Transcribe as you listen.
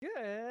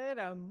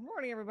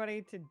morning,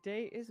 everybody.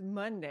 Today is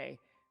Monday,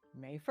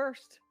 May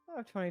 1st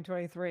of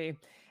 2023,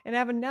 and I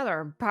have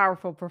another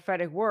powerful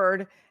prophetic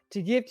word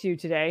to give to you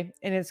today,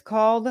 and it's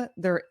called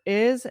There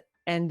Is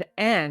an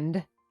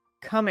End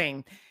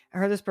Coming. I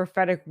heard this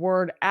prophetic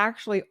word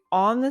actually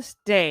on the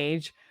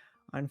stage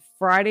on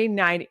Friday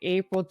night,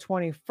 April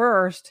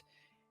 21st,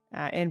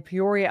 in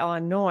Peoria,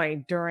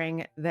 Illinois,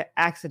 during the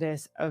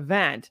Exodus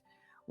event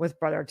with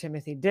Brother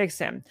Timothy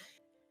Dixon.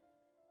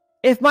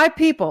 If my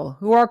people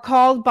who are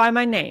called by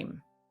my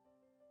name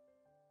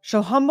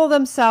shall humble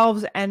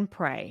themselves and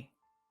pray,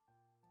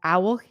 I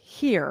will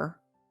hear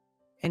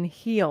and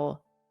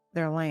heal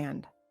their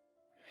land.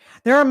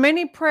 There are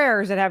many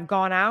prayers that have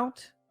gone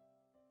out,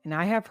 and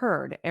I have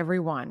heard every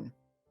one.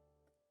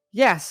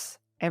 Yes,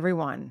 every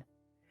one.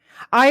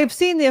 I have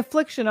seen the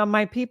affliction of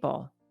my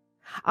people.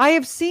 I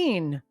have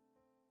seen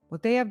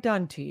what they have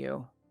done to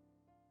you.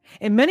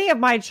 And many of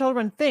my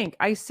children think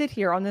I sit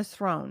here on this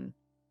throne,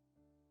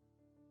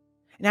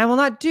 and I will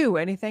not do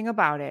anything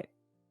about it.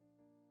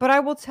 But I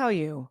will tell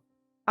you,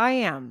 I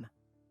am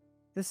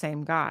the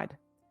same God.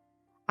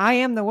 I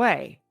am the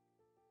way.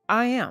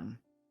 I am.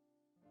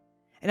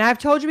 And I've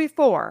told you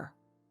before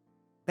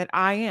that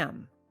I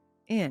am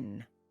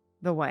in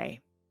the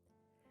way.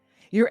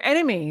 Your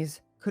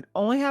enemies could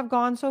only have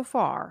gone so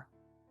far,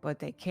 but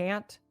they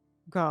can't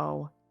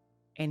go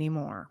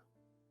anymore.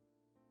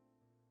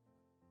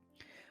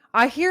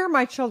 I hear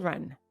my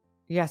children.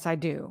 Yes, I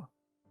do.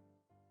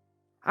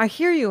 I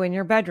hear you in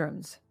your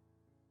bedrooms,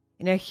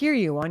 and I hear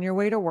you on your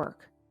way to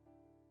work.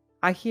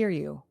 I hear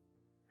you.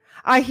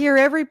 I hear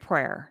every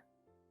prayer.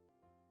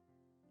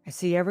 I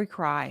see every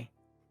cry.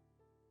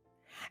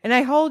 And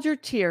I hold your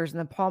tears in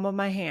the palm of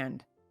my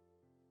hand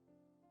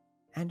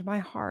and my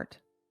heart.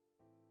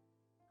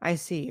 I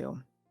see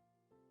you.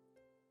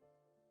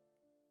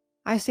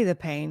 I see the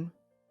pain.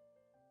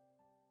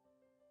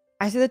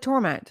 I see the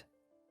torment.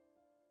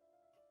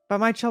 But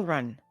my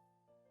children,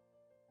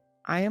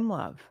 I am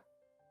love.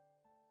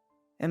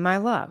 And my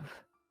love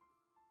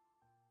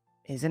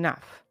is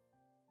enough.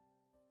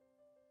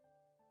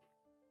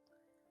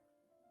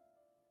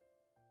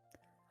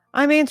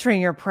 I'm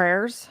answering your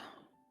prayers,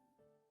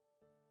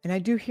 and I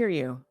do hear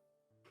you.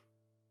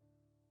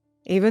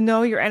 Even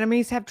though your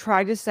enemies have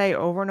tried to say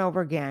over and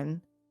over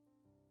again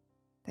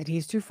that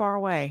he's too far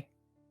away,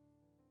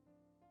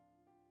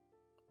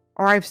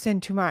 or I've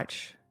sinned too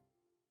much,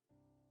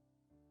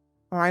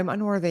 or I'm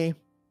unworthy.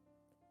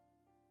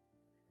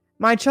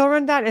 My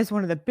children, that is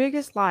one of the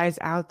biggest lies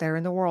out there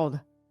in the world,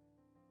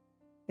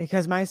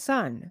 because my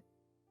son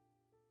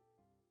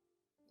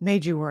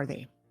made you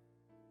worthy.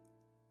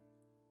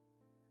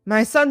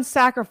 My son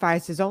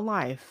sacrificed his own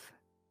life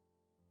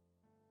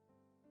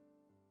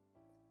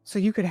so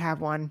you could have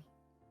one.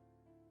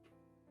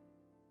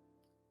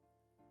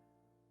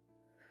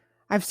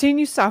 I've seen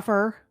you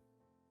suffer,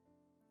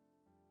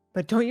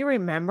 but don't you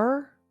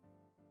remember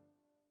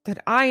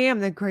that I am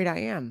the great I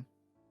am?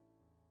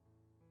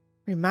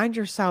 Remind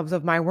yourselves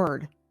of my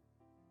word.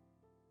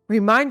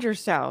 Remind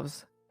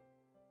yourselves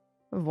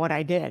of what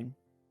I did.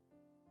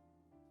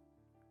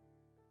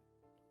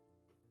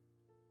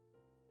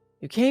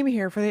 You came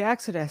here for the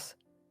Exodus.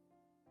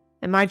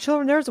 And my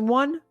children, there's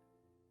one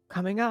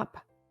coming up.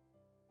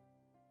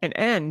 An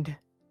end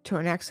to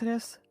an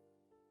Exodus.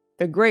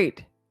 The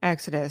great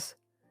Exodus.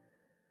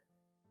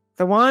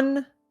 The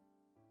one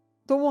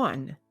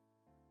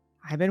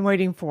I've been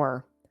waiting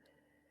for.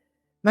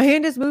 My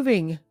hand is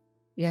moving.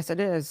 Yes, it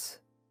is.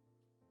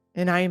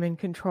 And I am in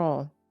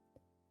control.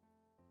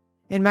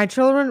 And my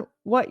children,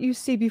 what you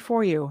see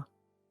before you,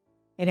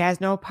 it has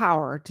no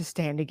power to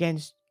stand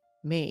against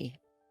me.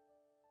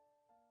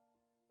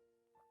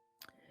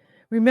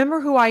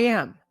 Remember who I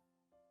am.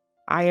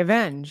 I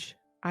avenge.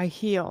 I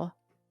heal.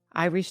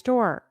 I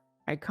restore.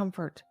 I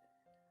comfort.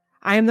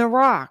 I am the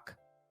rock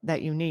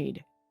that you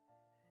need.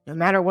 No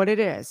matter what it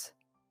is,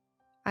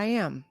 I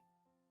am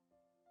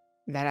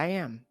that I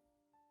am.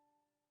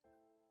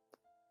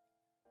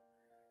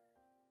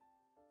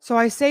 So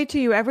I say to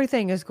you,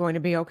 everything is going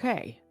to be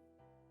okay.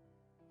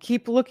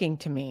 Keep looking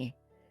to me.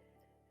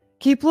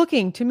 Keep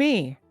looking to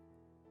me.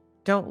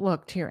 Don't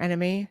look to your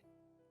enemy.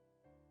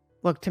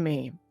 Look to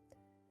me.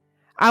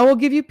 I will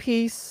give you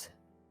peace,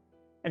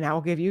 and I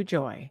will give you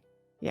joy.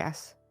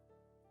 Yes.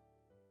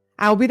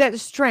 I will be that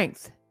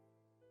strength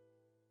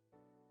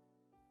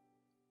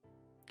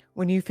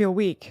when you feel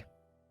weak.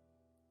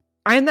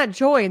 I am that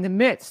joy in the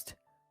midst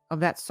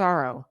of that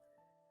sorrow.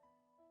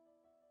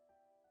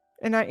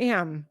 And I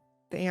am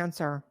the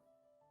answer.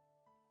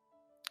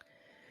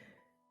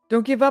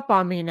 Don't give up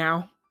on me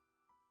now.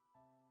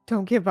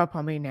 Don't give up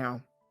on me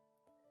now.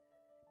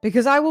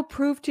 Because I will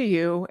prove to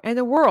you and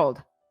the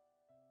world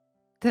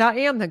that I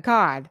am the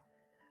God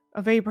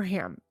of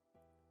Abraham,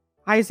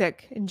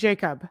 Isaac, and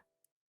Jacob.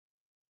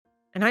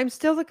 And I'm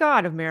still the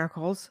God of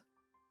miracles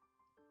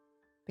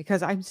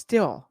because I'm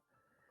still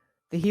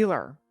the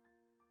healer.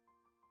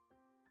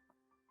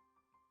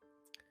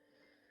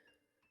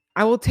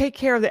 I will take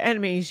care of the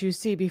enemies you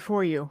see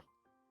before you.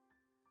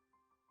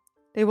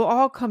 They will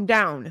all come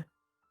down,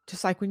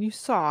 just like when you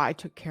saw I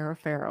took care of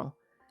Pharaoh.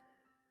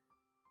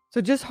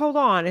 So just hold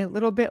on a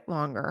little bit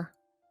longer.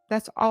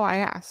 That's all I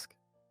ask.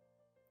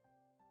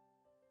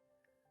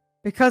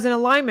 Because an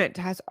alignment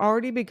has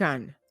already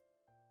begun.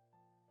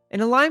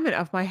 An alignment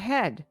of my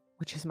head,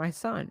 which is my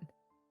son,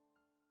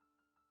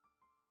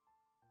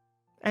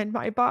 and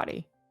my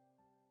body.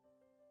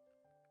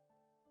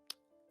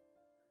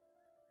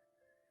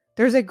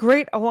 There's a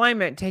great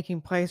alignment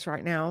taking place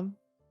right now.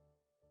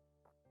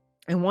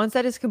 And once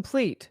that is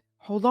complete,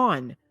 hold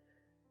on,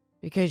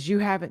 because you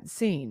haven't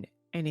seen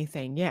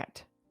anything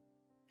yet,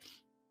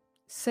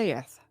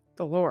 saith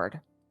the Lord.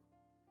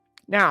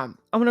 Now,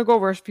 I'm going to go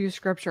over a few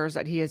scriptures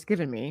that he has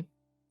given me.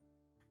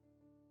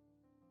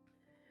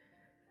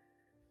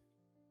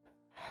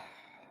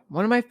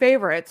 One of my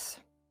favorites,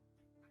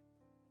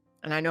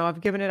 and I know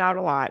I've given it out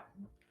a lot,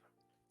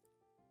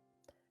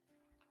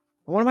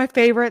 but one of my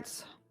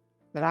favorites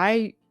that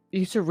I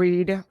used to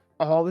read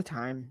all the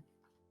time,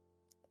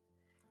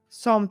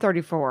 Psalm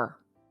 34.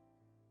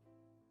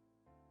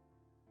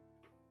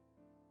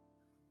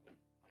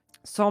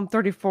 Psalm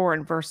 34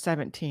 and verse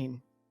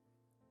 17.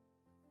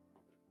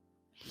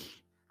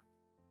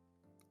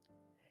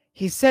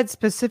 He said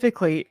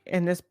specifically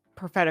in this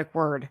prophetic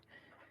word,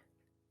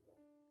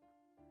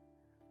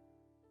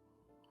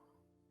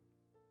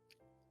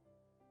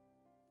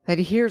 that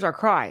he hears our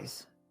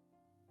cries.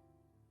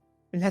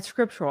 And that's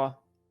scriptural.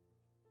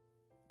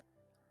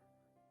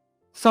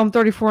 Psalm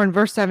 34 and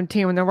verse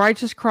 17, when the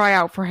righteous cry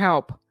out for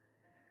help,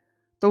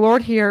 the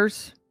Lord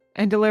hears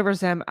and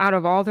delivers them out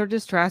of all their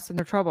distress and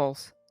their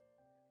troubles.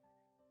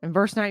 In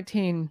verse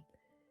 19,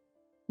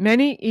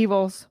 many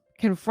evils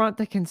confront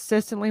the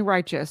consistently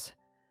righteous,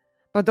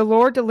 but the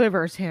Lord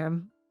delivers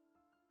him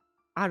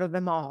out of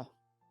them all.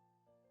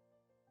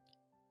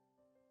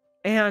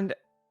 And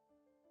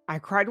I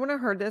cried when I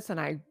heard this, and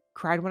I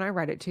cried when I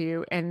read it to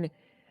you. And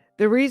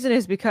the reason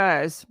is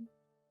because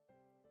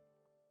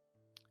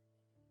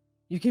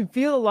you can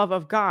feel the love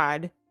of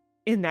God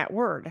in that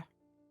word.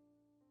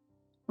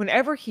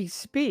 Whenever he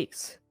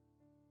speaks.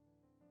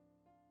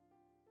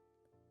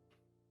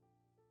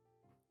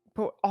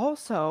 But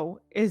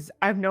also is,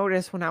 I've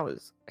noticed when I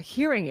was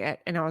hearing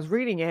it and I was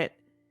reading it,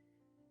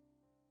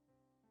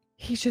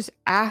 he's just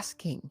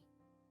asking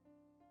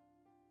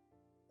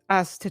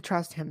us to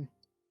trust him.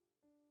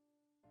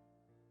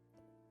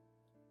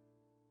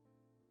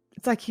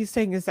 It's like he's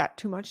saying, is that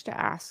too much to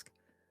ask?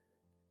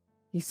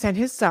 He sent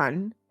his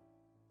son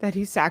that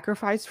he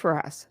sacrificed for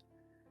us.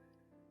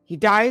 He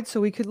died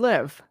so we could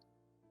live.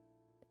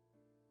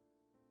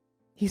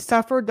 He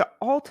suffered the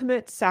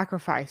ultimate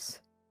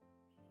sacrifice.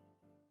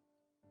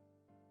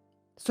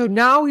 So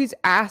now he's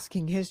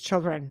asking his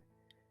children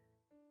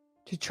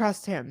to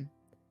trust him,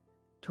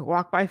 to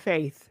walk by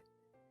faith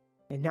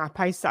and not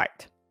by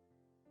sight.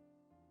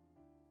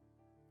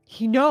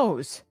 He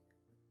knows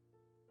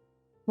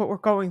what we're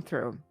going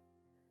through.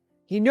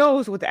 He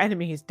knows what the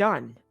enemy has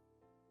done.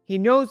 He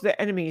knows what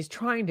the enemy is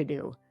trying to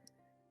do.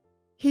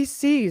 He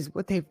sees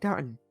what they've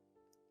done.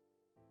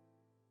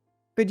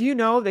 But do you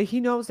know that he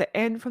knows the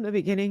end from the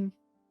beginning?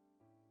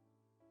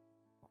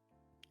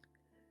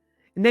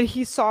 And then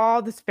he saw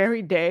this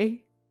very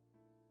day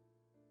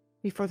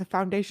before the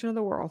foundation of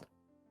the world.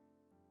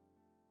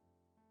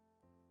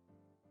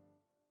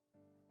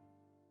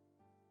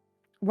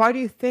 Why do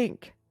you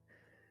think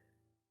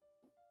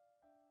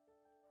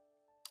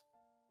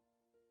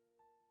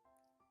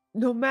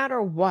no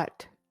matter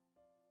what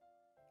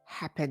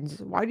happens,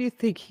 why do you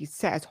think he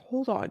says,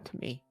 hold on to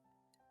me?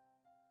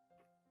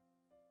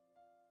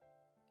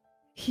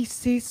 He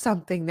sees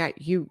something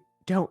that you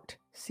don't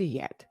see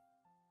yet.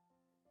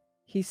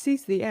 He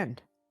sees the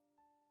end.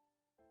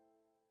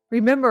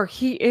 Remember,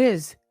 he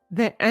is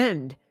the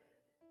end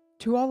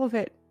to all of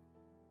it.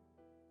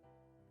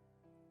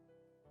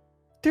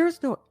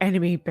 There's no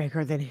enemy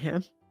bigger than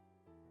him.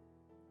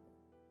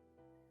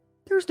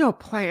 There's no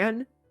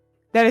plan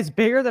that is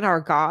bigger than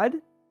our God.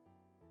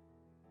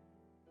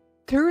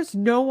 There is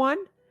no one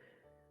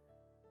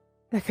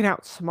that can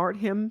outsmart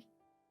him.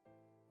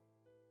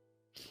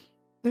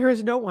 There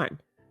is no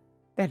one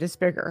that is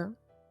bigger.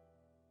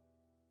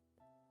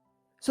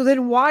 So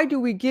then why do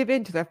we give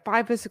in to the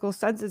five physical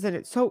senses? And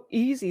it's so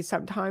easy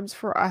sometimes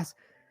for us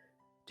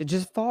to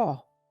just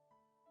fall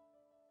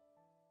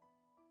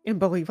and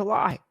believe a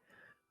lie.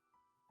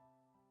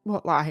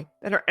 What lie?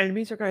 That our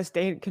enemies are going to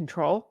stay in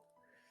control?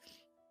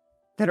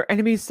 That our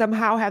enemies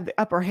somehow have the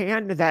upper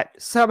hand?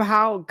 That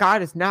somehow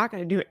God is not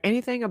going to do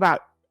anything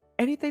about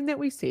anything that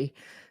we see?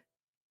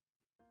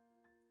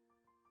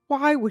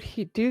 Why would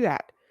he do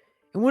that?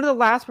 And one of the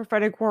last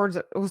prophetic words,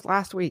 it was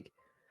last week.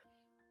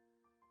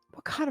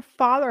 What kind of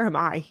father am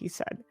I, he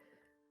said,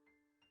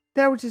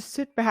 that I would just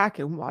sit back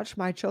and watch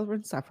my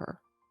children suffer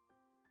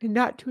and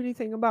not do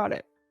anything about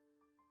it?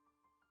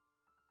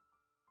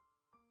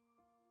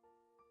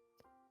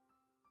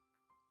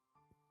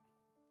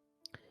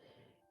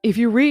 If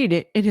you read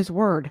it in his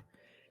word,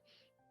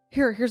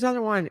 here's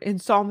another one in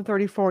Psalm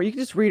 34. You can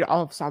just read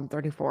all of Psalm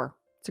 34.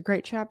 It's a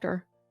great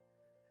chapter.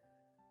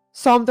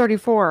 Psalm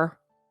 34.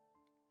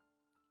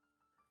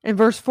 In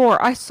verse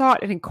 4, I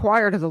sought and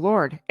inquired of the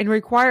Lord, and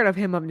required of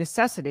him of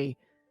necessity,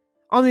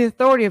 on the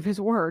authority of his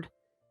word.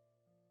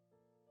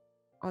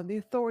 On the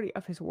authority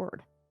of his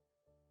word.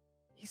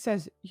 He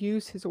says,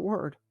 use his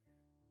word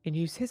and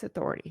use his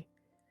authority.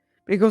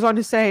 But he goes on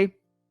to say,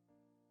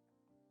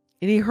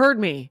 and he heard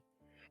me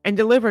and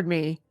delivered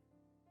me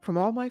from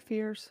all my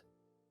fears.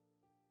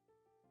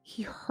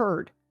 He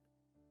heard.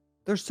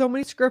 There's so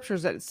many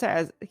scriptures that it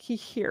says he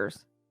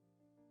hears.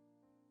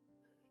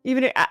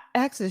 Even in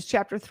Exodus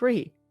chapter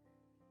 3,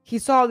 he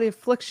saw the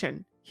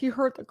affliction. He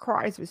heard the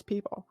cries of his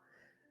people.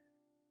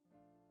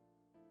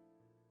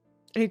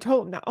 And he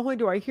told them, not only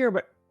do I hear,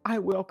 but I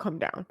will come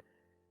down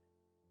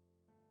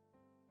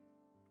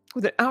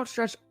with an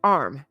outstretched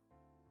arm.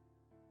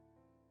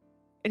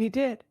 And he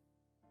did.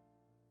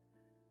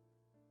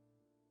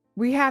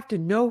 We have to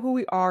know who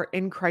we are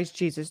in Christ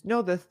Jesus,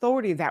 know the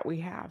authority that we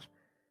have.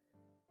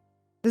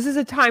 This is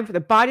a time for the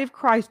body of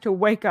Christ to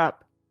wake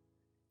up,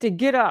 to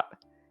get up,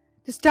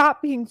 to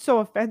stop being so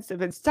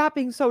offensive and stop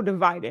being so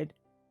divided.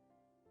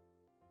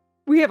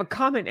 We have a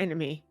common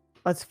enemy.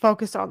 Let's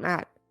focus on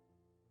that.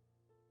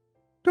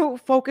 Don't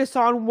focus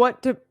on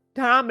what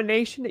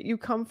denomination that you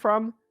come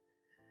from.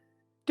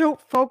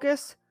 Don't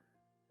focus,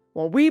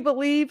 well, we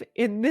believe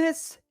in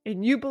this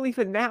and you believe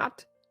in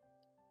that.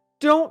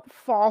 Don't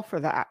fall for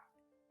that.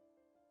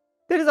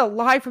 That is a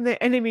lie from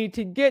the enemy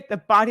to get the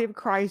body of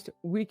Christ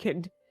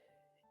weakened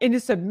into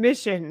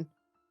submission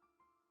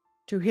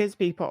to his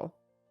people.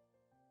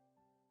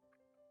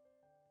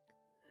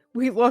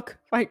 We look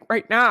like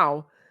right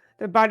now,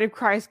 the body of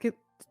Christ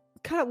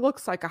kind of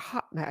looks like a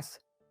hot mess.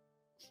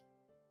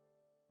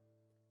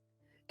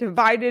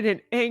 Divided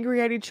and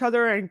angry at each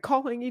other and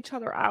calling each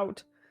other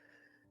out.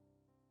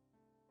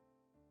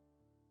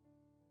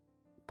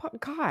 But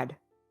God,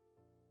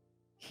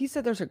 he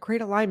said there's a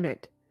great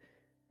alignment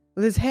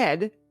with his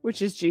head,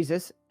 which is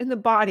Jesus, and the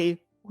body,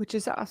 which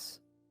is us.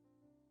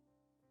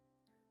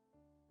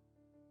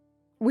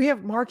 We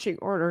have marching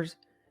orders,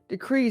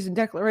 decrees, and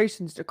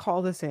declarations to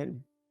call this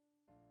in.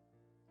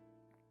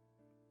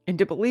 And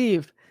to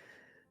believe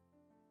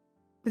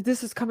that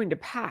this is coming to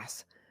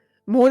pass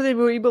more than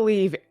we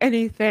believe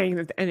anything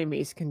that the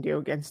enemies can do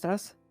against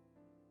us.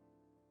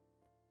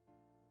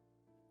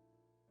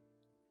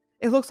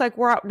 It looks like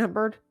we're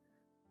outnumbered.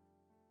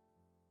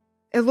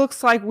 It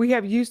looks like we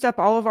have used up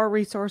all of our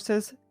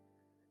resources. It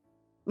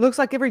looks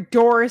like every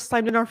door is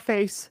slammed in our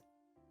face.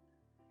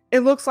 It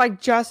looks like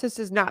justice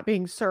is not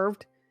being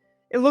served.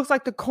 It looks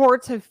like the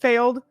courts have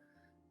failed.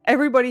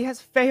 Everybody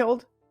has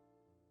failed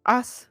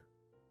us.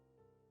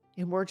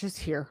 And we're just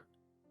here,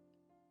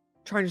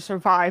 trying to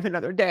survive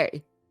another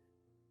day.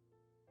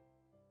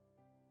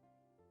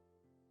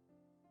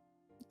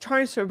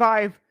 Trying to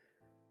survive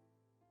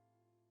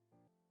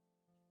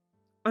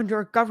under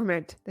a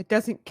government that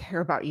doesn't care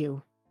about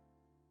you.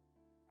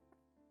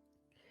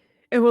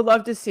 And would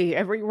love to see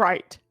every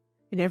right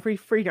and every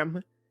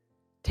freedom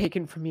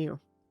taken from you.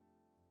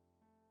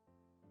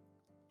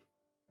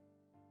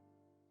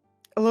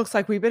 It looks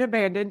like we've been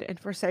abandoned and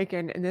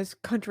forsaken, and this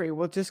country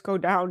will just go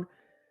down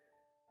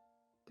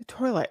the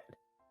toilet.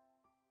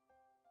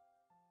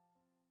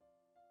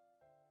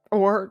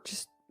 Or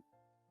just,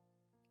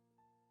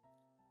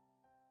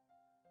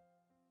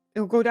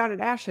 it'll go down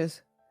in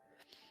ashes.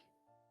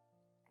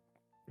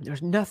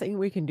 There's nothing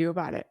we can do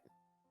about it.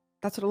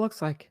 That's what it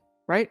looks like,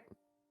 right?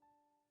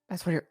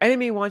 That's what your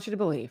enemy wants you to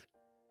believe.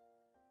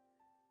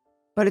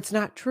 But it's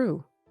not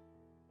true.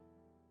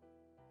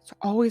 It's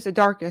always the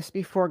darkness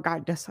before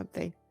God does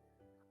something.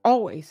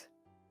 Always.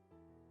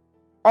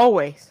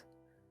 Always.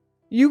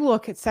 You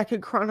look at 2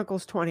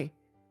 Chronicles 20.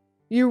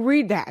 You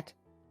read that.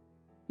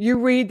 You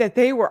read that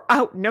they were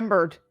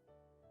outnumbered.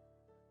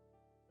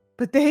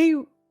 But they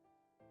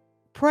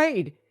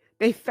prayed.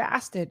 They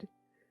fasted.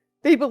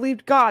 They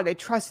believed God. They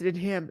trusted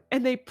in him.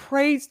 And they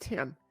praised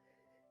him.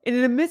 And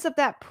in the midst of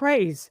that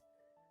praise,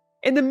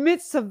 in the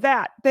midst of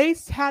that, they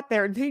sat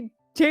there and they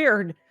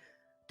dared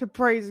to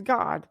praise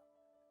God.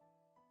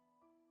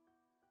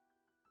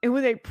 And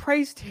when they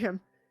praised him,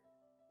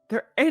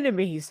 their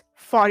enemies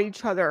fought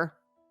each other.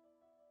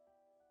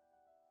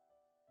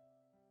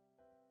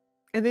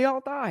 And they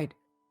all died.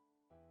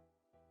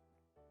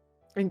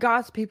 And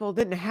God's people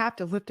didn't have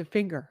to lift a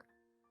finger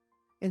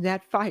in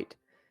that fight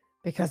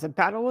because the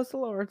battle was the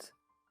Lord's.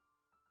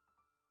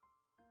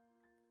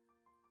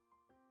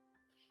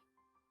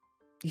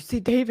 You see,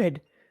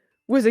 David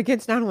was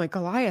against not only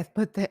Goliath,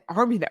 but the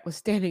army that was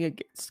standing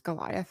against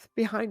Goliath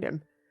behind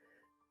him.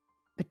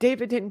 But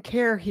David didn't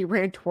care. He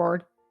ran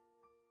toward.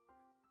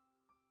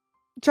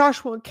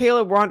 Joshua and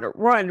Caleb were on a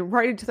run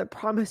right into the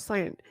promised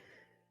land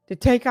to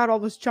take out all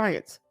those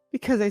giants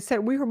because they said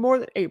we were more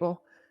than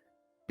able,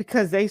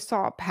 because they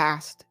saw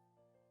past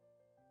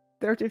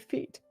their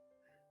defeat.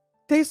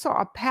 They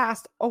saw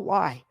past a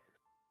lie.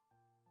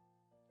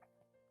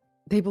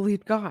 They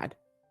believed God.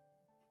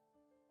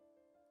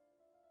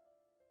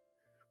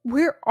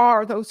 Where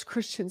are those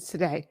Christians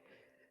today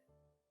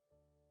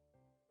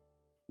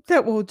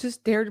that will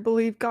just dare to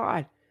believe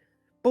God?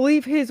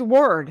 Believe his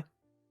word,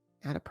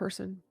 not a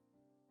person.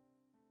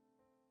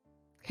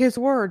 His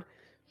word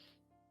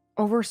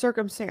over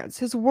circumstance.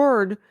 His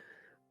word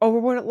over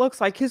what it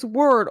looks like, his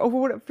word over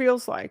what it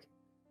feels like.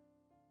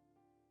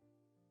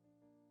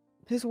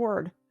 His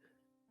word.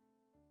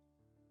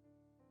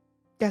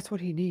 That's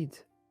what he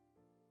needs.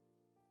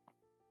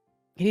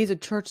 He needs a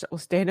church that will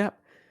stand up.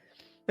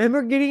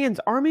 Remember Gideon's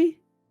army?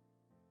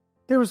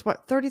 There was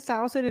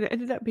 30,000 and it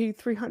ended up being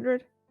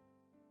 300?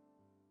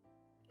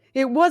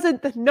 It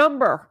wasn't the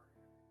number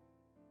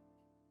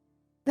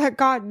that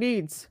God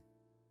needs.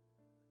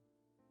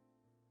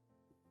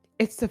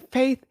 It's the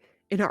faith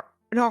in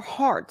our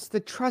hearts, the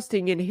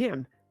trusting in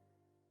him.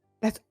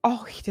 That's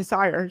all he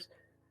desires.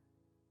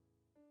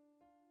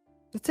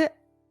 That's it.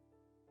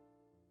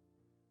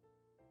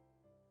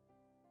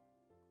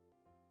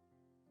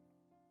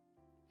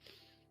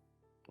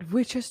 If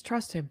we just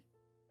trust him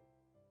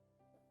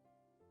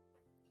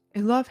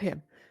and love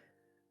him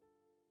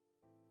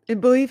and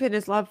believe in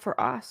his love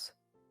for us,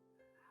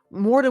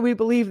 more than we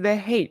believe the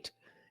hate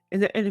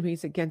and the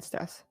enemies against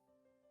us,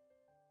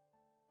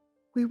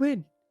 we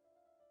win.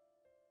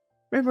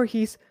 Remember,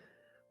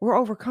 we're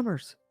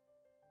overcomers.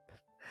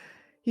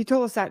 He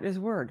told us that in his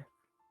word.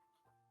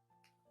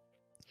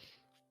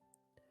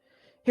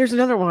 Here's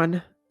another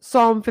one.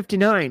 Psalm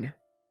 59,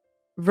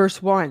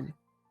 verse 1.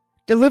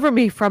 Deliver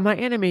me from my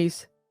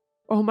enemies.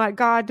 Oh my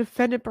God,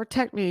 defend and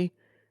protect me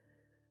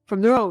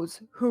from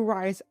those who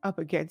rise up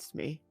against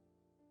me.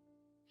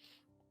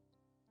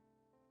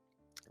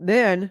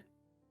 Then,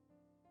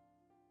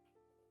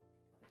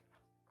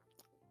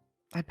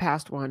 I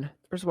passed one.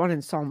 There's one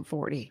in Psalm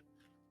 40.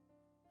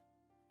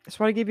 I just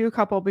want to give you a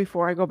couple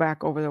before I go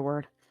back over the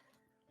word.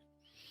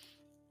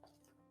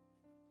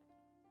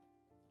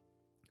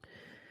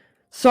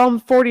 Psalm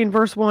 40 and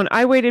verse 1.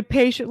 I waited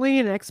patiently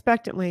and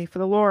expectantly for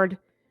the Lord.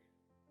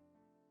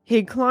 He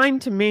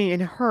inclined to me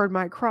and heard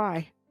my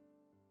cry.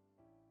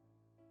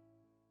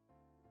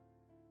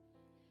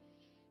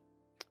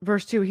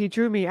 Verse 2. He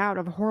drew me out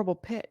of a horrible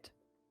pit.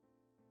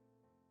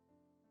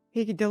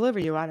 He can deliver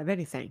you out of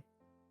anything.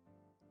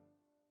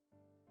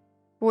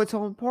 But what's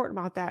so important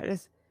about that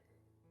is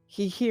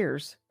he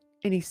hears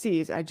and he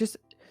sees. I just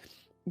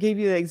gave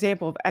you the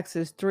example of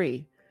Exodus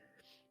 3.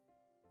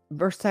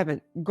 Verse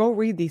 7, go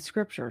read these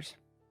scriptures.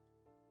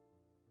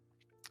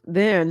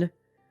 Then,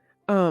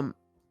 Psalm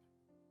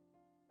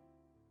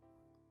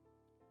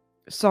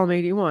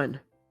 81.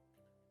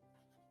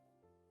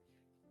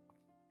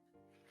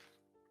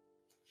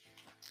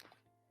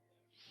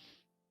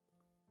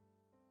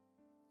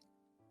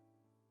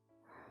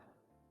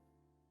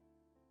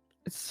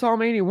 It's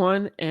Psalm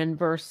 81 and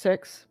verse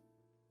 6.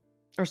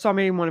 Or Psalm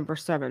 81 and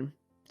verse 7.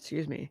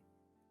 Excuse me.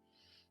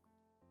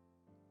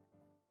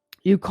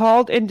 You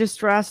called in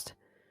distress,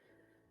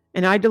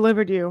 and I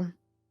delivered you.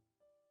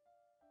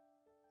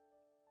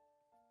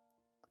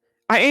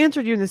 I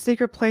answered you in the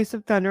secret place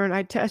of thunder, and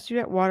I tested you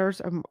at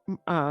waters of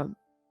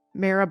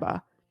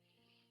Meribah.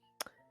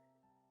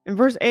 In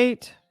verse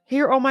 8,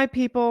 hear, O my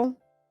people,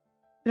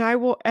 and I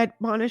will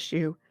admonish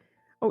you,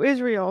 O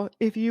Israel,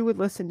 if you would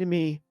listen to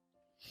me.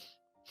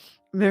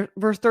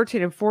 Verse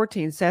 13 and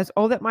 14 says,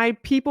 oh, that my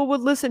people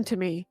would listen to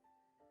me,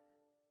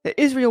 that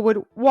Israel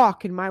would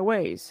walk in my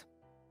ways.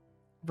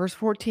 Verse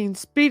 14,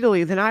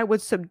 speedily, then I would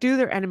subdue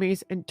their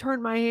enemies and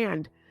turn my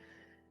hand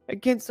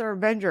against their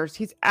avengers.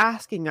 He's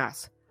asking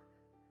us,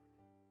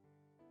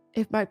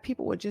 if my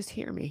people would just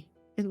hear me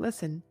and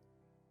listen.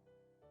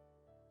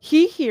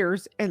 He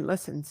hears and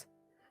listens.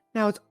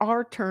 Now it's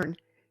our turn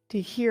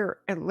to hear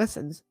and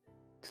listen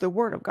to the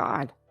word of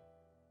God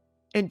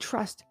and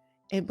trust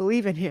and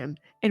believe in him.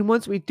 And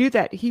once we do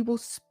that, he will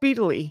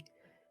speedily,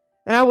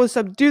 and I will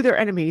subdue their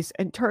enemies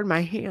and turn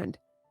my hand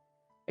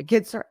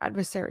against our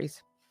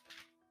adversaries.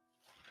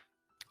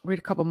 Read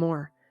a couple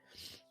more.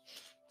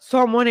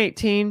 Psalm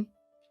 118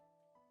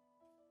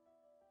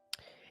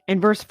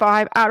 and verse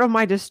 5, out of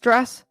my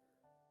distress,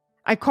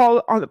 I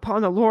called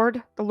upon the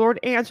Lord. The Lord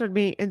answered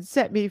me and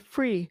set me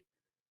free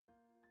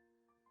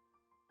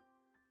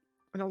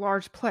in a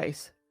large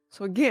place.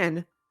 So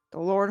again, the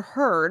Lord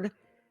heard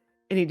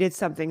and he did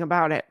something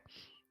about it.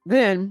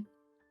 Then,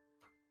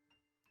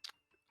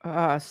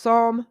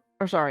 Psalm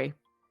 120.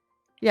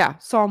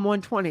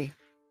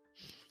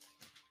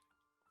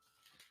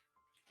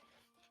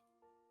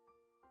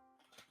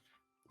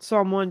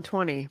 Psalm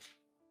 120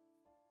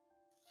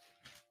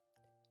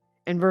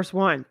 and verse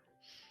 1.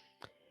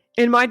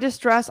 In my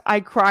distress,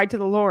 I cried to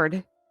the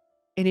Lord,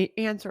 and he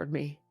answered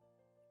me.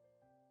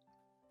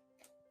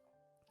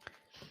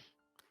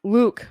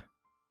 Luke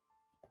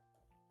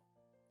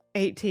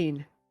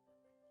 18.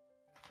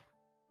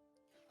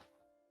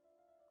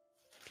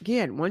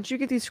 Again, once you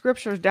get these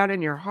scriptures down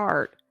in your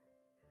heart,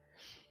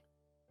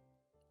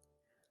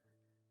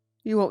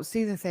 you won't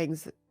see the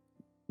things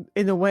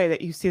in the way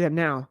that you see them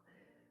now.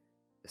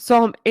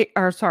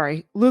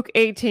 Luke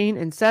 18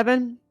 and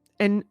 7.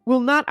 And will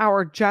not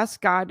our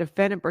just God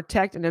defend and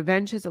protect and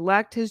avenge his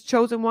elect, his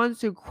chosen ones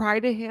who cry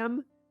to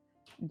him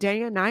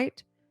day and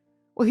night?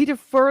 Will he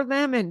defer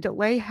them and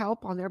delay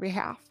help on their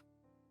behalf?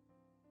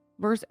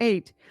 Verse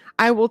 8,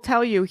 I will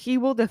tell you, he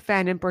will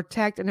defend and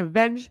protect and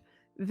avenge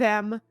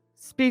them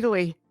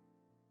speedily.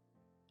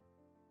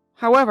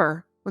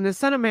 However, When the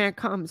Son of Man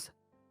comes,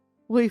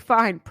 will he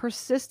find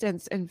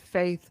persistence and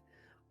faith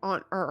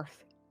on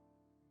earth?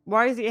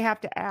 Why does he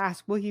have to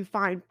ask, will he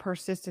find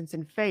persistence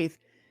and faith?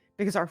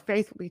 Because our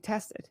faith will be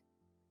tested.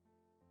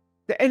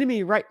 The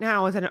enemy right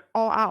now is in an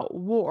all-out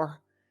war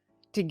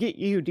to get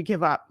you to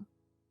give up,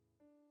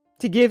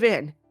 to give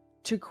in,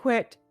 to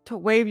quit, to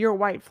wave your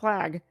white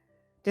flag,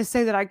 to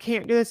say that I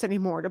can't do this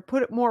anymore, to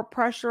put more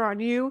pressure on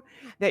you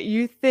that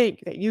you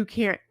think that you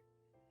can't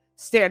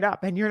stand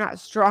up and you're not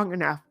strong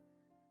enough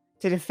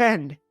to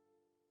defend,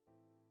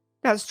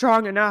 not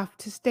strong enough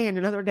to stand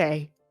another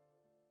day.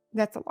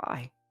 That's a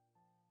lie.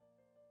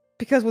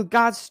 Because with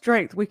God's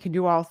strength, we can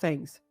do all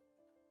things.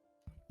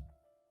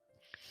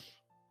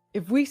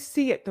 If we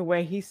see it the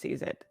way he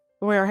sees it,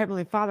 the way our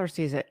Heavenly Father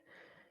sees it,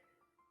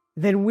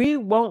 then we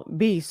won't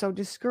be so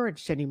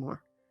discouraged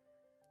anymore.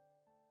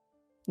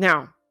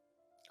 Now,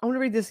 I want to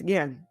read this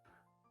again.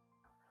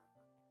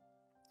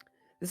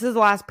 This is the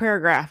last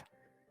paragraph.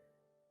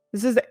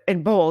 This is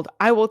in bold.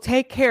 I will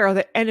take care of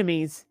the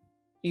enemies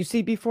you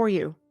see before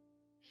you.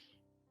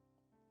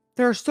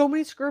 There are so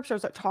many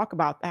scriptures that talk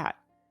about that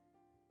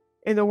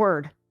in the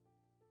Word.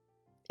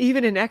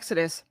 Even in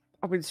Exodus,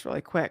 I'll read this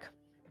really quick.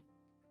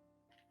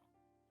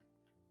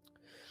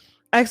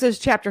 Exodus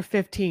chapter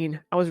 15.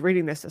 I was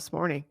reading this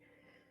morning.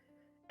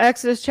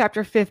 Exodus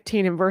chapter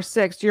 15 and verse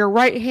 6. Your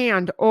right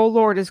hand, O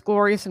Lord, is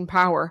glorious in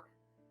power.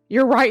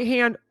 Your right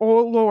hand,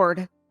 O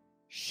Lord,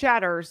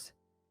 shatters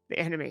the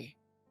enemy.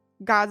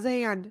 God's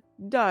hand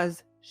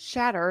does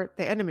shatter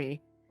the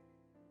enemy.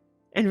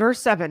 In verse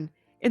 7.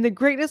 In the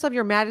greatness of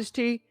your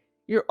majesty,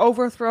 your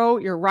overthrow,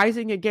 your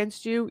rising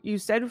against you, you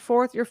send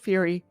forth your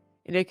fury,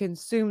 and it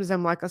consumes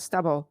them like a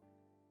stubble.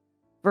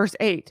 Verse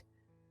 8.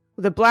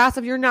 With the blast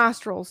of your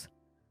nostrils,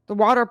 the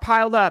water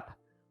piled up,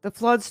 the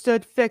flood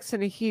stood fixed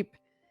in a heap,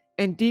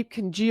 and deep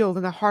congealed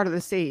in the heart of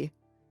the sea.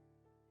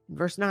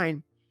 Verse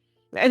 9.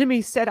 The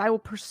enemy said, I will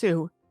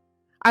pursue,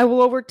 I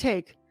will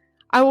overtake,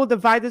 I will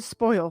divide the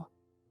spoil.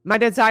 My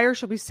desire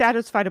shall be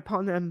satisfied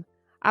upon them.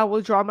 I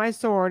will draw my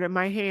sword, and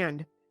my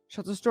hand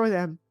shall destroy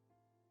them.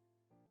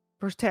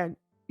 Verse 10.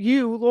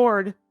 You,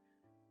 Lord,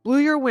 blew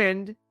your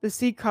wind, the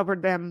sea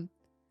covered them.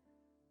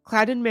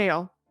 Clad in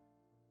mail,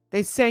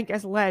 they sank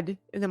as lead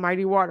in the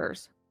mighty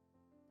waters.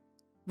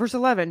 Verse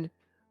 11.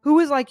 Who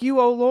is like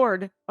you, O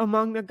Lord,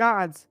 among the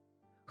gods?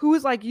 Who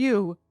is like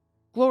you,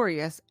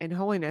 glorious in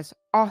holiness,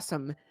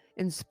 awesome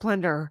in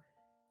splendor,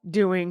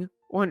 doing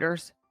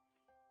wonders?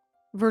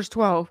 Verse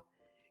 12.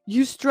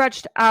 You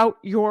stretched out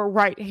your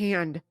right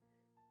hand.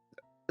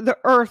 The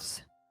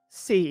earth's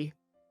sea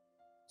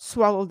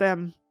swallowed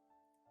them.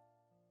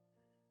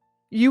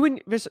 You in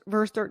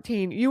verse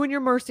 13, you in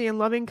your mercy and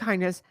loving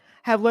kindness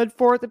have led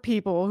forth the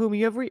people whom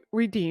you have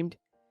redeemed.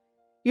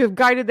 You have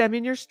guided them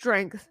in your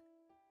strength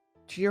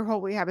to your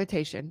holy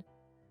habitation.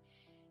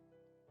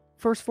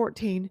 Verse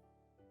 14,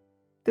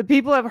 the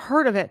people have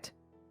heard of it.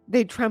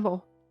 They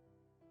tremble.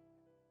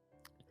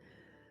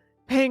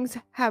 Pangs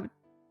have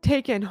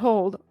taken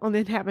hold on the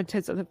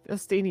inhabitants of the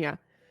Philistinia.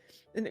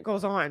 And it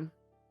goes on.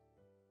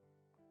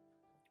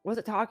 What's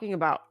it talking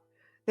about?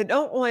 That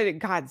not only did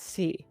God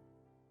see,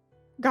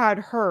 God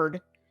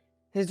heard,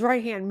 his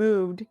right hand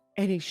moved,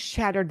 and he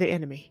shattered the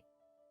enemy.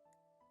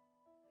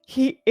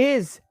 He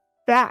is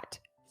that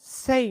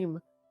same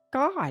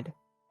God.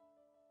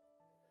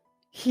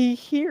 He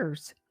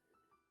hears,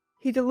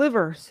 he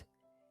delivers,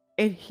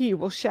 and he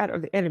will shatter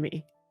the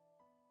enemy.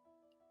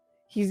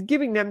 He's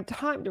giving them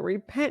time to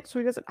repent so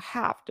he doesn't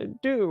have to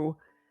do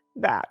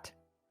that.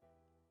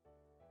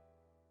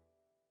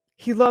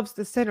 He loves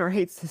the sinner,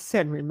 hates the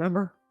sin,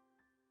 remember?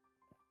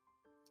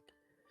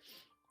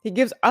 He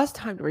gives us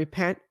time to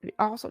repent, but he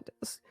also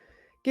does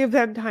give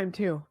them time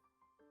too.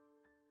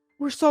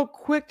 We're so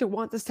quick to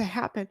want this to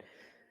happen.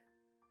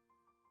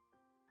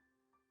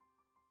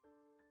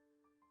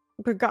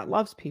 But God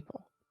loves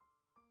people.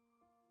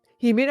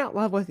 He may not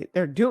love what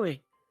they're doing,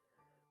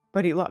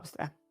 but he loves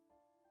them.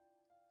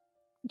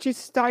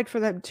 Jesus died for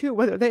them too,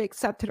 whether they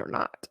accept it or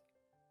not.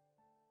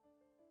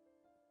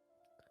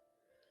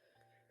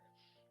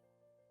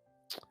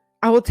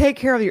 I will take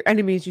care of your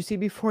enemies you see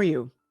before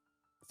you.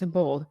 It's in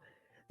bold.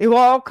 They will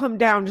all come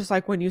down just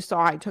like when you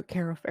saw I took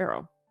care of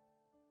Pharaoh.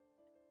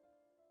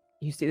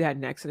 You see that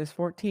in Exodus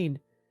 14.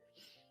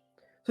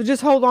 So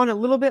just hold on a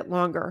little bit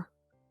longer.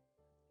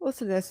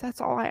 Listen to this.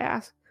 That's all I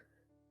ask.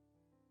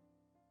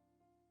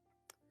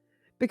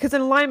 Because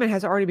an alignment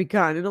has already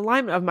begun. An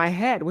alignment of my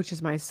head, which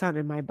is my son,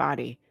 and my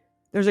body.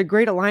 There's a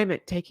great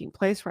alignment taking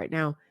place right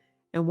now.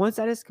 And once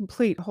that is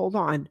complete, hold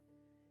on.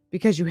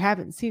 Because you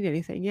haven't seen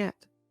anything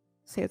yet,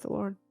 saith the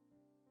Lord.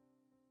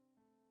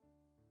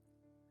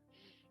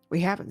 We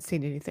haven't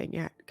seen anything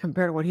yet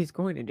compared to what he's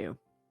going to do.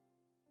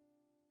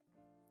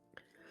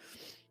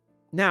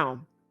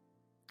 Now,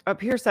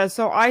 up here says,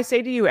 so I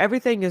say to you,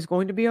 everything is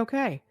going to be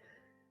okay.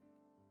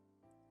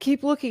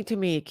 Keep looking to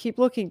me. Keep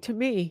looking to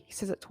me. He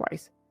says it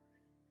twice.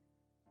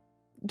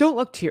 Don't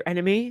look to your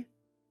enemy.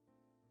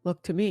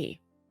 Look to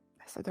me.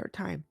 That's the third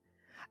time.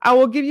 I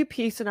will give you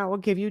peace and I will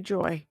give you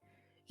joy.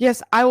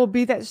 Yes, I will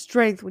be that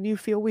strength when you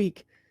feel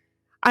weak.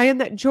 I am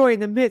that joy in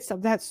the midst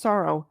of that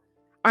sorrow.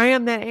 I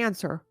am that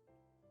answer.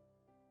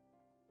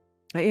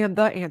 I am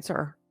the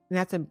answer. And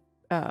that's in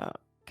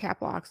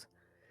cap locks.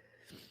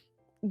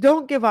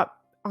 Don't give up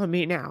on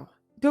me now.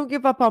 Don't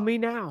give up on me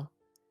now.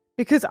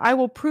 Because I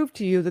will prove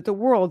to you that the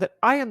world, that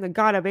I am the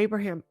God of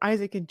Abraham,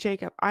 Isaac, and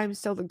Jacob. I am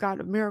still the God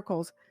of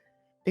miracles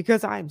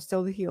because I am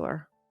still the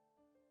healer.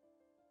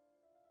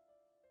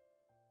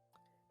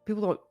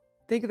 People don't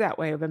think that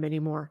way of him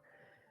anymore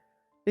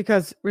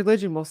because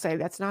religion will say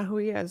that's not who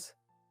he is.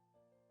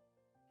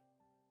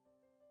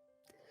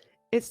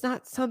 It's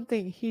not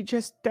something he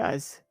just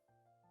does.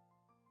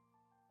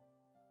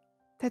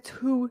 That's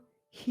who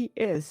he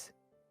is.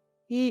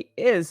 He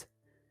is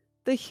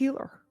the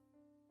healer.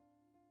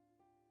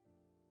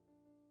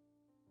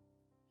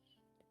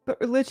 But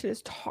religion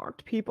has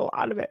talked people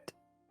out of it.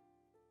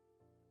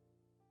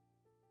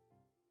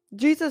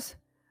 Jesus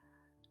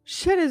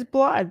shed his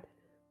blood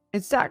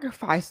and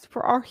sacrificed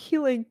for our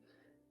healing.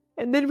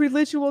 And then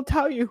religion will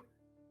tell you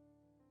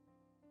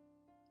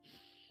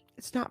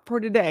it's not for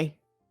today.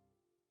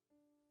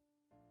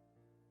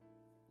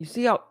 You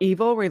see how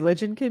evil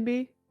religion can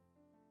be?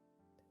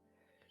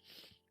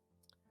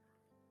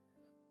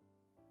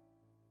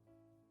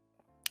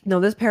 Now,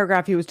 this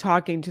paragraph, he was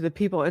talking to the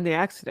people in the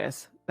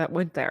Exodus that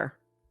went there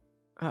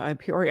in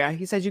Peoria.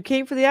 He says, you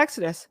came for the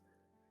Exodus.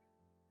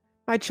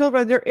 My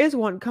children, there is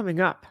one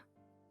coming up.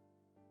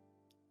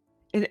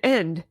 An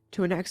end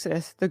to an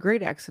Exodus, the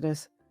great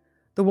Exodus.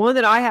 The one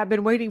that I have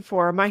been waiting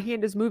for. My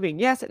hand is moving.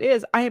 Yes, it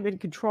is. I am in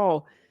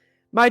control.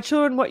 My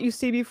children, what you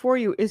see before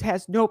you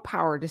has no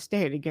power to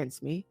stand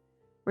against me.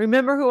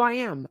 Remember who I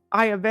am.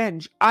 I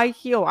avenge. I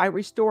heal. I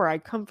restore. I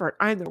comfort.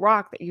 I am the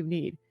rock that you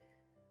need.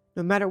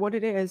 No matter what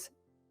it is,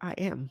 I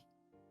am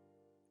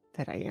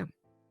that I am.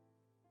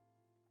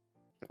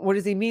 What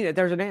does he mean that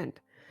there's an end?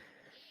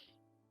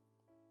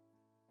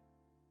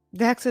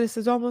 The Exodus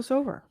is almost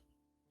over.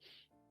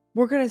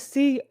 We're going to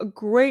see a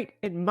great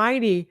and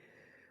mighty,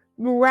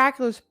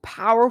 miraculous,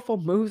 powerful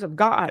moves of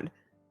God.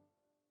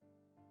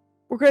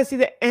 We're going to see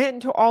the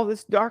end to all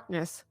this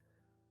darkness.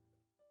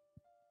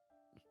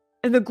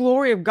 And the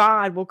glory of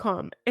God will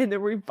come, and the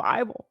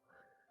revival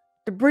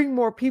to bring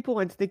more people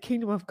into the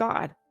kingdom of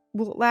God.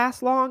 Will it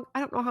last long? I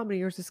don't know how many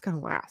years it's going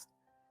to last.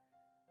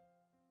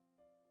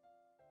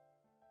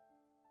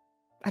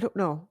 I don't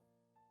know.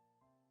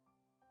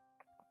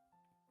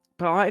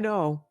 But all I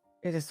know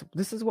is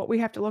this is what we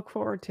have to look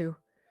forward to.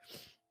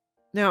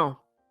 Now,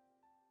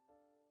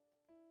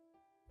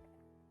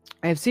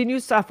 I have seen you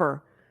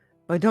suffer,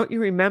 but don't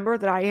you remember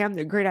that I am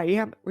the great I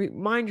am?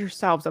 Remind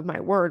yourselves of my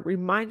word.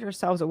 Remind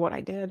yourselves of what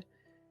I did.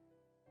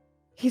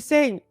 He's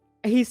saying,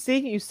 he's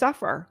seeing you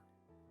suffer,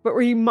 but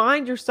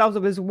remind yourselves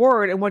of his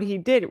word and what he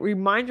did.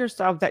 Remind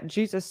yourself that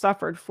Jesus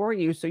suffered for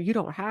you so you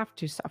don't have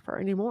to suffer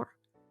anymore.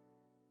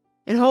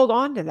 And hold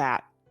on to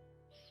that.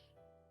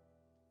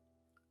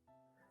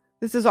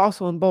 This is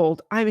also in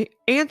bold. I'm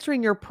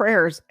answering your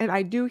prayers, and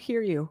I do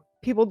hear you.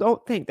 People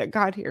don't think that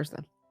God hears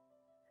them.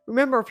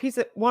 Remember, if he's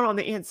one on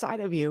the inside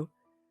of you,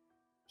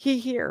 he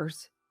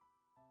hears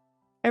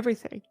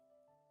everything.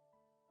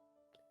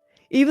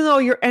 Even though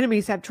your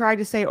enemies have tried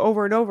to say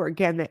over and over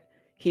again that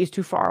he's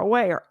too far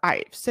away, or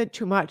I've said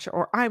too much,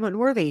 or I'm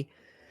unworthy.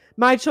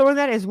 My children,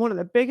 that is one of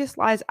the biggest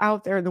lies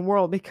out there in the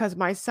world, because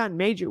my son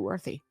made you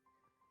worthy.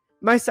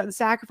 My son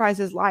sacrificed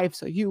his life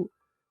so you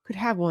could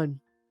have one.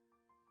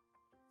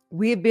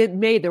 We have been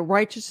made the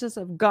righteousness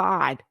of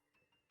God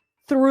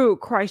through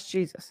Christ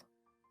Jesus.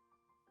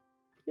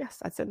 Yes,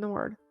 that's in the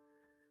word.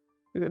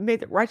 We've been made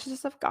the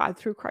righteousness of God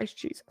through Christ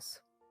Jesus.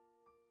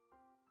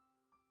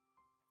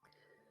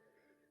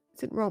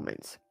 It's in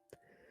Romans.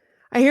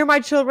 I hear my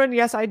children.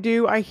 Yes, I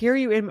do. I hear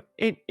you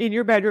in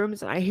your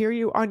bedrooms, and I hear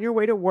you on your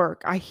way to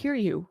work. I hear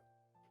you.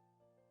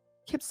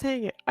 Keep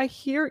saying it. I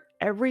hear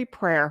every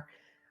prayer.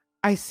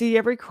 I see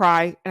every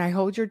cry, and I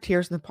hold your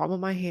tears in the palm of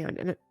my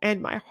hand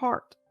and my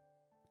heart.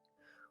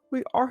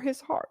 We are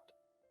his heart.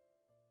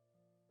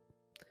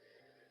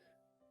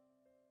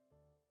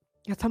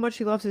 That's how much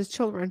he loves his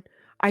children.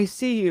 I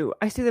see you.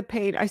 I see the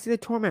pain. I see the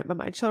torment. But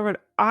my children,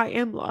 I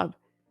am love.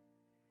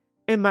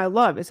 And my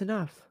love is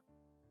enough.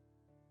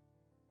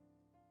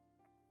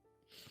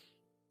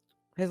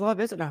 His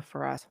love is enough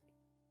for us.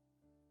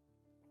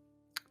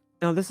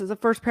 Now, this is the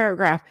first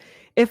paragraph.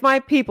 If my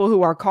people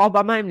who are called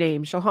by my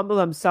name shall humble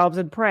themselves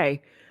and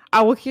pray,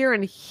 I will hear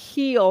and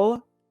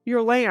heal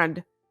your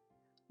land.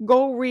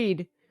 Go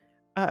read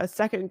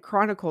 2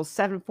 Chronicles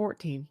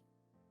 7:14.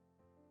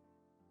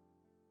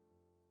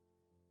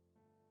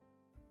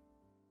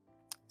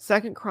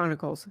 2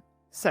 Chronicles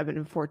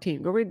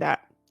 7:14. Go read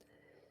that.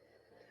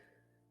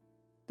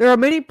 There are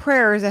many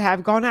prayers that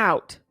have gone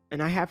out,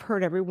 and I have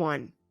heard every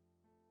one.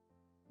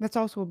 That's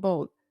also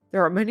bold.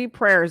 There are many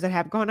prayers that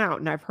have gone out,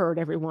 and I've heard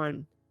every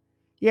one.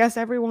 Yes,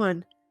 every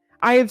one.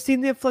 I have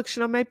seen the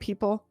affliction of my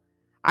people.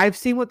 I have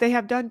seen what they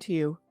have done to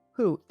you.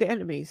 Who? The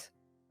enemies.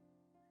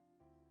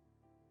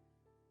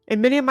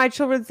 And many of my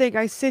children think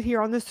I sit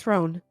here on this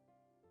throne,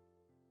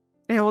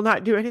 and I will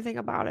not do anything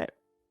about it.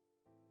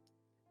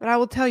 But I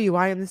will tell you,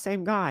 I am the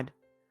same God.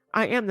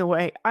 I am the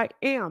way. I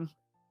am.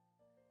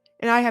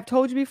 And I have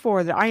told you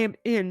before that I am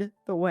in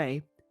the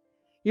way.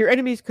 Your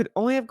enemies could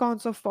only have gone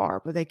so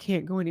far, but they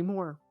can't go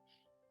anymore.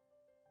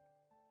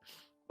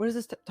 What is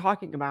this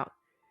talking about?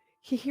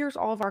 He hears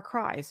all of our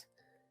cries.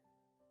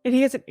 And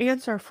he has an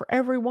answer for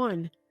every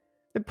one,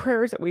 the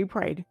prayers that we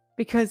prayed,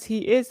 because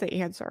he is the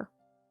answer.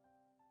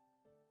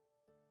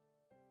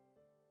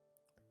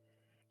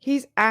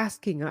 He's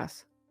asking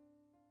us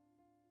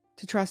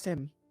to trust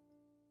him.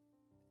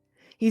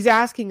 He's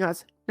asking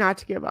us not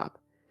to give up.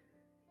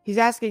 He's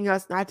asking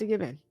us not to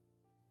give in.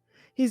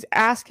 He's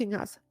asking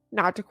us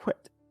not to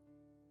quit.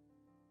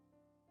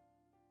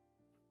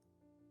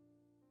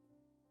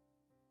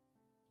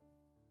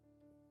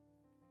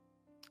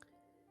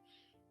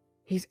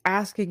 He's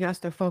asking us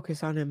to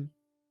focus on him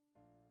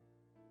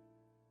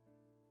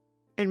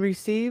and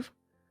receive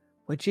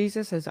what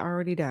Jesus has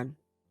already done.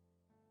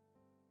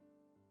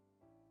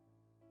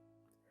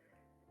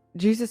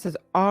 Jesus has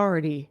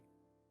already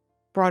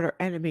brought our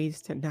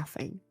enemies to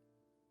nothing.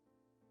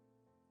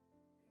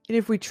 And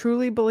if we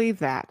truly believe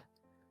that,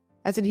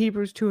 as in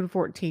Hebrews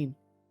 2:14, and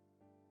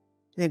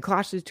then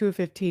Colossians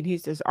 2:15,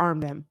 he's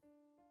disarmed them.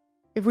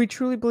 If we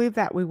truly believe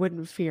that, we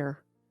wouldn't fear.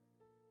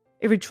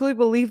 If we truly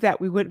believe that,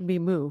 we wouldn't be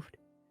moved.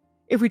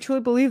 If we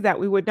truly believe that,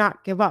 we would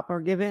not give up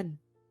or give in.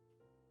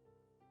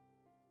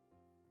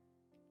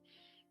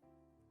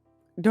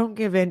 Don't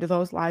give in to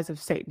those lies of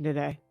Satan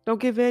today. Don't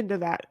give in to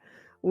that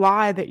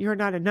lie that you're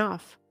not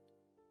enough.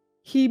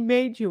 He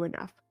made you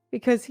enough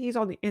because he's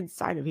on the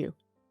inside of you.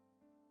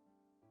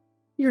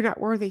 You're not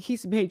worthy.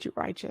 He's made you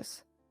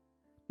righteous.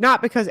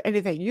 Not because of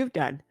anything you've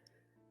done,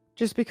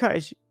 just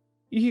because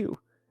you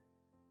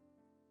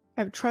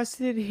have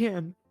trusted in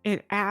him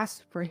and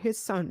asked for his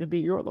son to be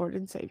your Lord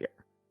and Savior.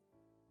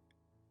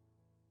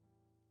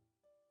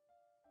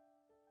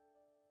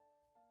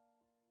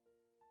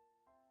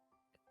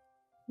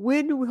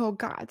 When will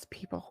God's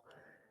people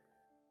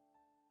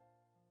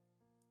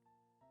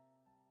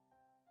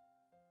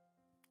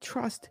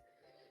trust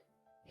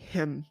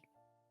him?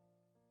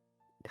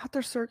 Not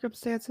their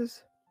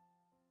circumstances.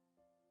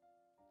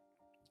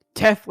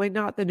 Definitely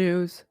not the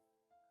news.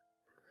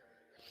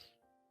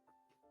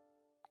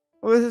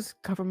 Or this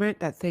government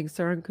that thinks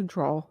they're in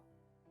control.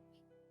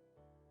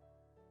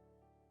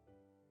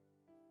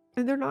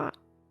 And they're not.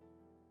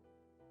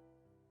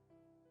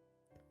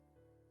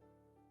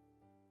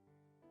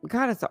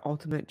 God is the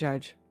ultimate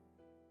judge.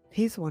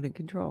 He's the one in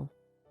control.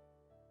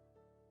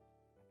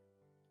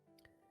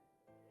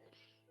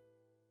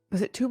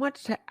 Was it too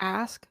much to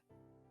ask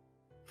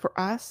for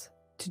us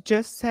to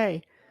just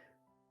say,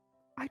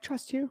 I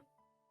trust you?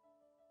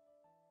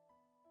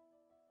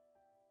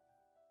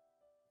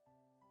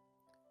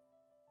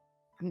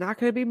 I'm not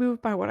going to be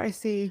moved by what I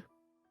see.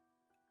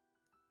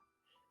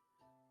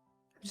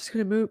 I'm just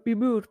going to be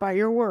moved by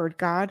your word,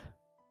 God.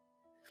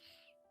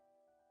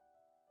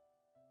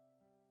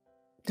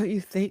 Don't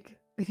you think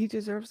that he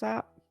deserves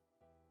that?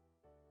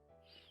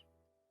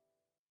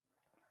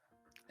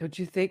 Don't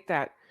you think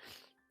that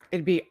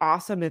it'd be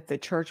awesome if the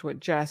church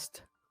would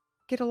just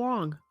get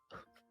along?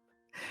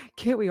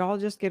 Can't we all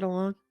just get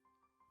along?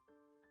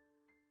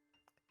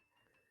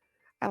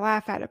 I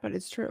laugh at it, but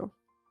it's true.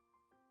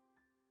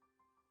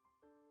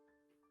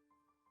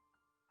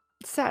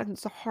 It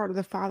saddens the heart of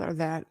the Father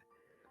that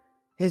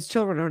his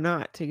children are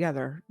not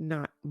together,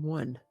 not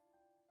one.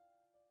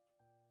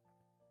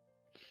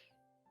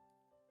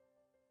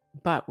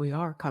 But we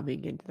are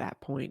coming into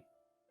that point.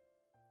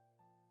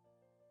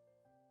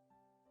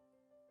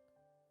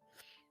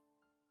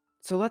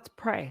 So let's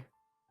pray.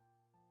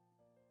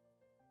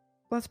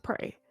 Let's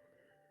pray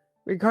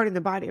regarding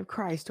the body of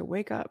Christ to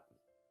wake up,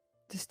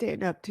 to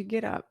stand up, to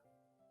get up.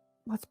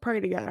 Let's pray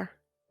together.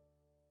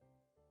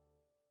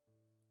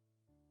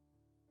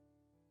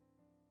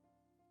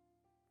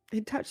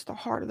 And touch the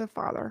heart of the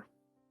Father.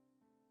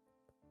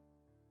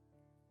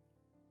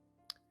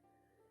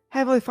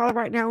 Heavenly Father,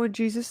 right now in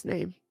Jesus'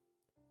 name,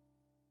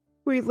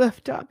 we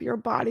lift up your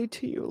body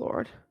to you,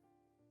 Lord.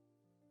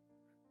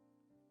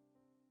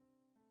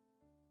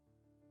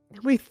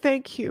 We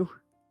thank you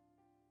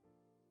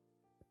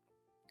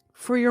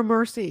for your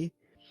mercy.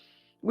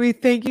 We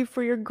thank you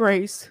for your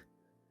grace.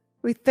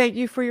 We thank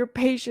you for your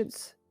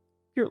patience,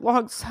 your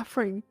long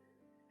suffering,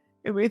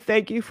 and we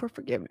thank you for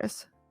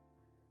forgiveness.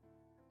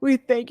 We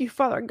thank you,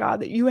 Father God,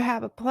 that you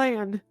have a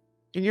plan,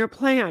 and your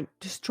plan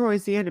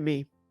destroys the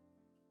enemy.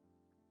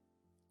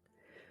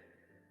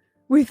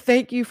 We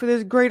thank you for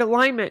this great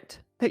alignment,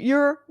 that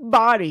your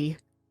body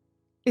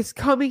is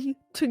coming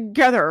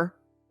together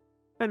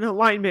in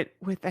alignment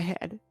with the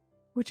head,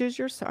 which is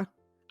your Son,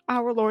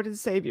 our Lord and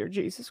Savior,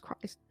 Jesus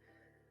Christ.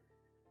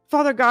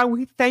 Father God,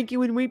 we thank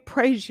you and we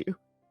praise you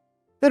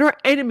that our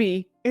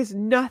enemy is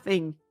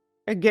nothing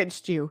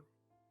against you.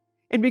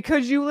 And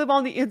because you live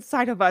on the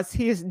inside of us,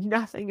 he is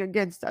nothing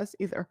against us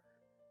either.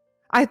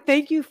 I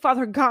thank you,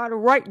 Father God,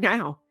 right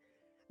now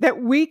that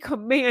we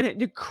command and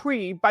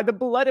decree by the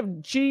blood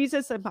of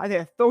Jesus and by the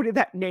authority of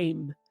that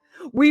name.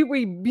 We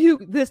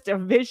rebuke this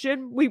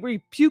division. We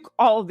rebuke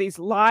all of these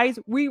lies.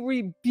 We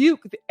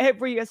rebuke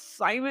every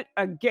assignment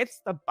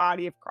against the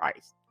body of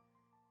Christ.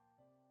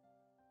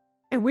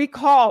 And we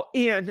call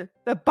in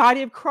the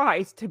body of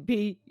Christ to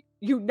be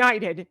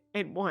united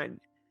in one.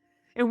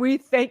 And we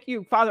thank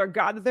you, Father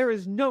God, that there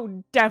is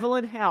no devil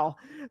in hell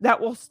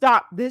that will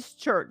stop this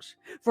church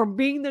from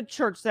being the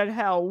church that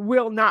hell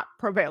will not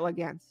prevail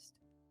against.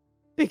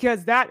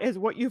 Because that is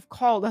what you've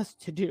called us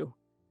to do.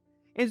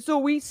 And so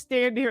we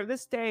stand here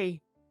this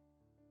day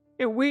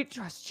and we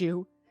trust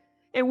you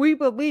and we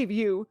believe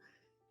you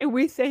and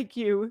we thank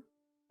you.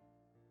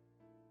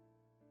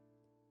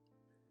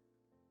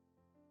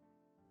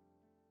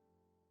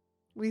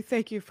 We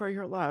thank you for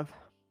your love.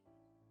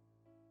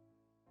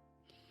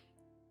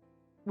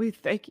 We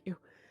thank you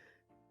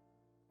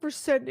for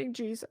sending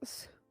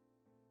Jesus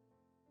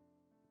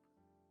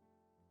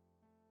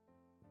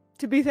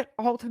to be that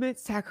ultimate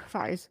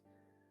sacrifice,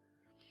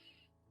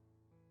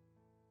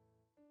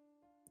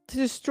 to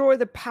destroy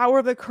the power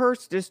of the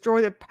curse, to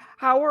destroy the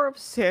power of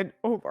sin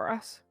over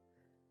us,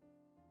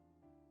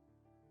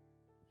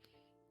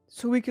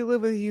 so we can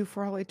live with you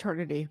for all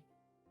eternity.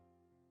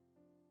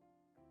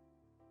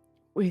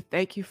 We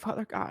thank you,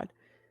 Father God,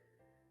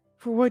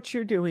 for what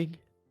you're doing.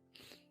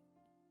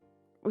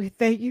 We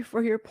thank you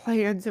for your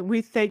plans, and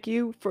we thank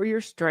you for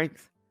your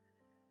strength.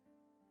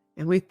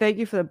 And we thank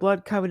you for the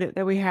blood covenant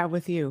that we have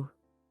with you.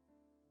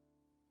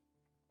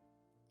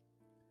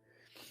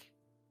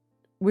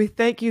 We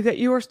thank you that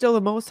you are still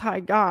the Most High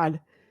God,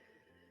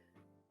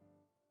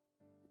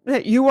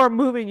 that you are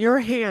moving your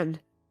hand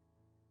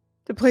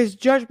to place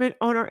judgment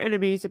on our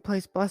enemies, to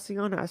place blessing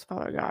on us,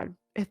 Father God,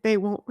 if they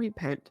won't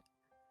repent.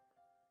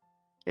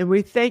 And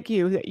we thank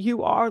you that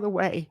you are the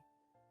way,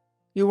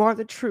 you are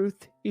the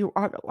truth, you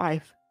are the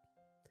life.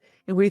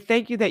 And we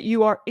thank you that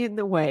you are in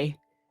the way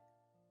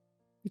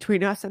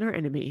between us and our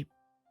enemy.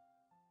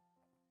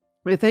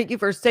 We thank you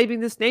for saving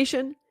this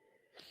nation.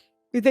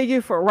 We thank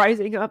you for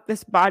rising up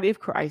this body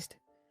of Christ.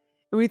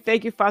 And we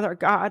thank you, Father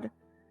God,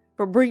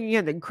 for bringing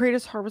in the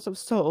greatest harvest of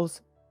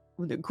souls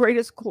with the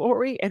greatest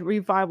glory and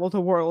revival the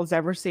world has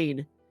ever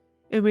seen.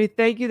 And we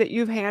thank you that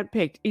you've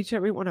handpicked each and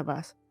every one of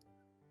us.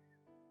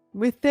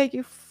 We thank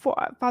you,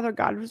 Father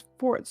God,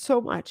 for it so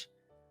much.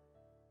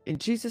 In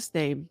Jesus'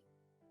 name,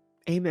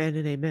 amen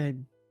and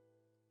amen.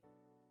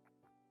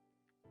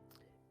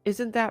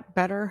 Isn't that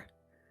better?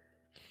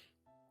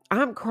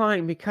 I'm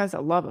crying because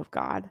of love of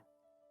God.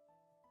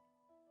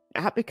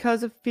 Not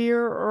because of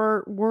fear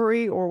or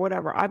worry or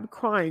whatever. I'm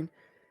crying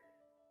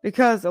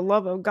because the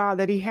love of God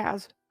that He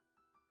has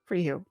for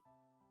you.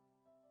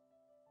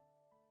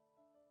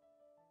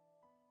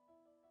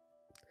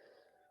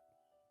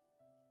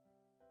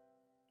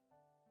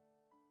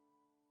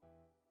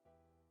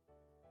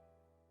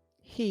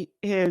 He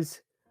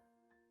is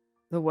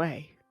the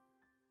way.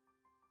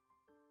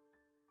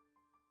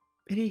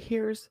 And He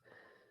hears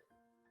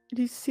and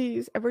He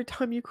sees every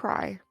time you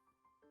cry.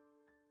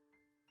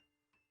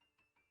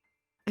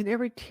 And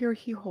every tear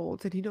He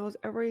holds. And He knows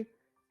every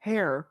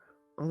hair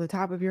on the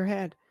top of your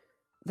head.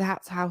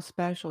 That's how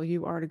special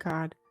you are to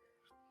God.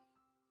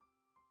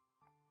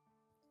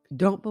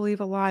 Don't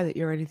believe a lie that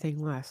you're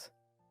anything less.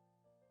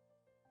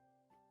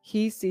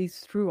 He sees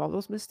through all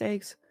those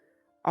mistakes,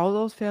 all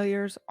those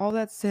failures, all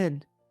that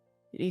sin.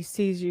 And He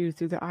sees you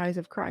through the eyes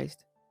of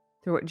Christ,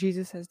 through what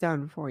Jesus has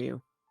done for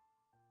you.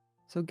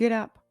 So get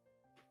up.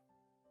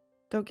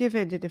 Don't give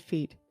in to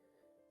defeat.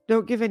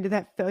 Don't give in to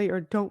that failure.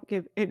 Don't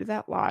give in to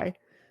that lie.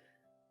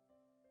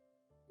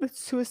 But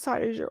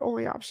suicide is your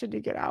only option to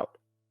get out.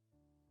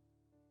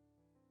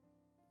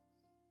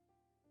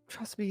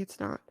 Trust me, it's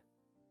not.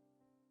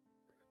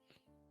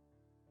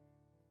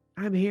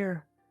 I'm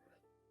here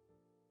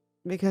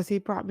because He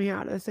brought me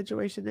out of the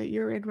situation that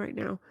you're in right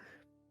now.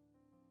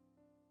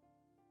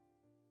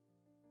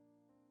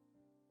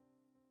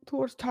 The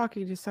Lord's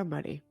talking to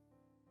somebody.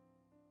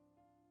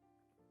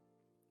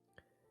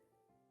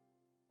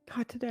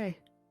 God, today,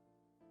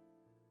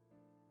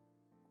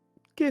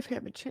 give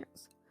Him a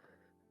chance.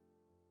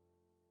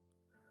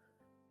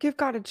 Give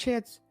God a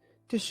chance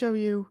to show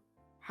you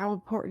how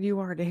important you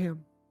are to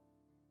Him.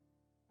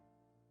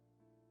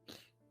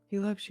 He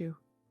loves you.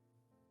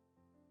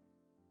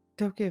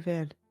 Don't give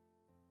in.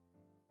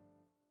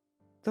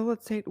 Don't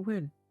let Satan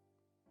win.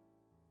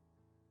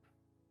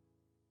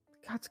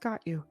 God's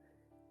got you.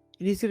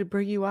 And He's going to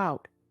bring you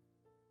out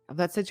of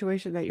that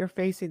situation that you're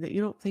facing that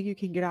you don't think you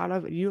can get out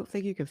of and you don't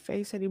think you can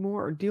face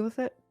anymore or deal with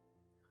it.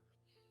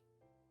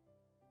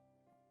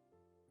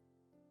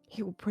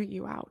 He will bring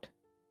you out.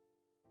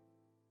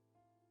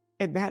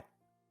 And that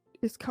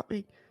is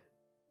coming.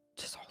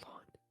 Just hold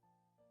on.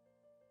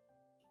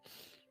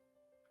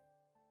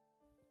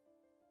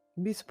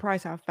 You'd be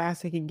surprised how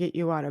fast He can get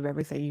you out of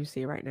everything you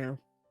see right now.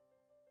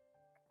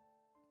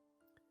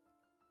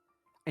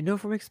 I know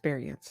from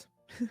experience.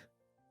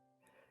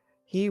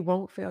 He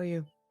won't fail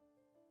you.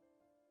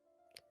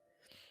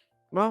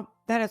 Well,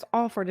 that is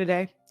all for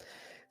today.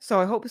 So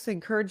I hope this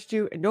encouraged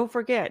you. And don't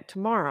forget,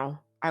 tomorrow,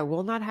 I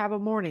will not have a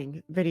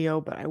morning video,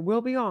 but I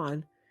will be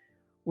on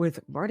with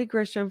Marty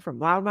Grisham from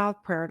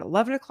Loudmouth Prayer at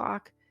 11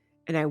 o'clock.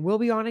 And I will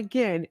be on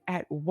again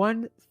at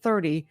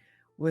 1:30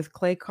 with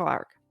Clay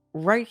Clark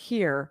right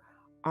here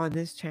on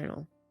this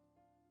channel.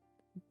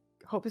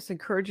 Hope this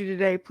encouraged you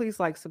today. Please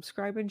like,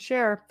 subscribe, and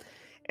share.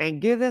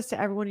 And give this to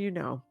everyone you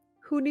know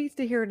who needs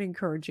to hear an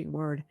encouraging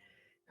word,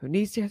 who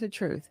needs to hear the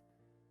truth,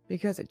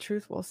 because the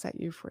truth will set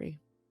you free.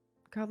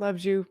 God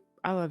loves you.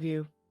 I love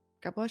you.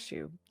 God bless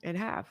you. And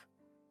have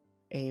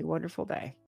a wonderful day.